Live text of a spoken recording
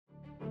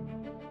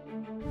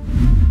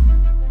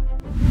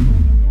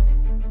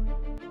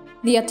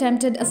The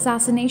attempted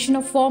assassination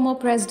of former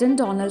President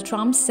Donald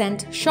Trump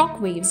sent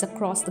shockwaves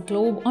across the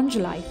globe on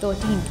July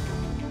 13th.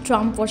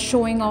 Trump was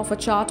showing off a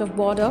chart of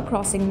border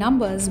crossing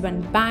numbers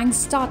when bangs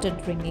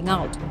started ringing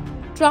out.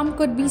 Trump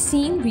could be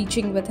seen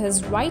reaching with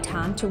his right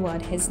hand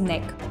toward his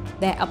neck.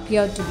 There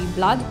appeared to be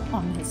blood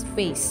on his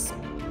face.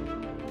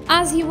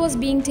 As he was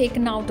being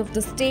taken out of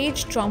the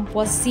stage, Trump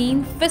was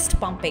seen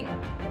fist-pumping.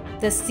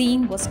 This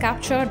scene was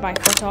captured by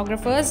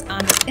photographers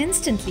and it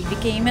instantly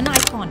became an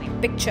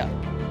iconic picture.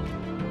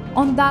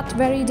 On that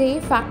very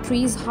day,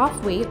 factories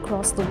halfway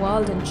across the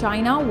world in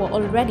China were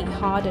already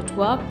hard at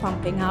work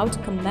pumping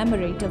out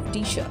commemorative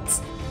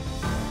t-shirts.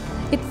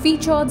 It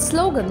featured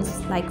slogans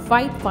like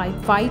 "Fight, fight,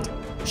 fight,"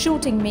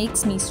 "Shooting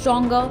makes me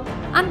stronger,"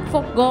 and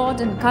 "For God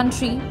and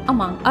country,"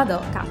 among other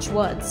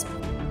catchwords.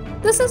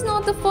 This is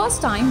not the first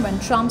time when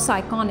Trump's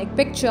iconic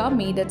picture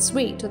made its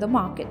way to the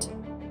market.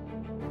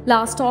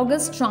 Last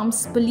August,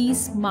 Trump's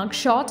police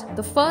mugshot,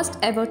 the first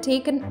ever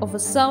taken of a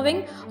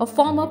serving a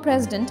former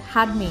president,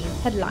 had made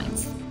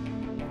headlines.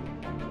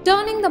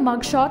 Turning the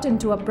mugshot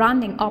into a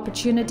branding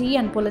opportunity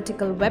and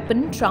political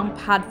weapon, Trump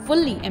had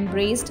fully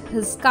embraced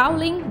his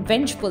scowling,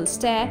 vengeful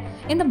stare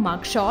in the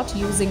mugshot,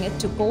 using it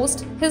to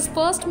post his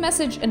first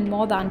message in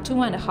more than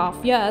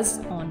 2.5 years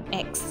on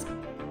X.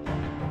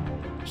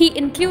 He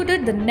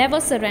included the "Never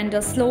Surrender"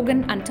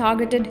 slogan and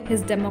targeted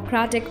his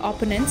Democratic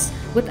opponents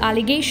with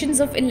allegations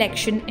of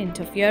election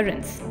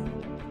interference.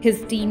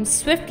 His team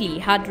swiftly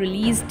had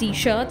released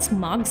t-shirts,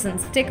 mugs and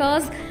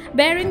stickers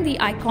bearing the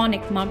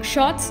iconic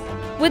mugshots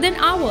within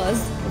hours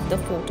of the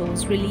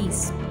photo's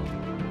release.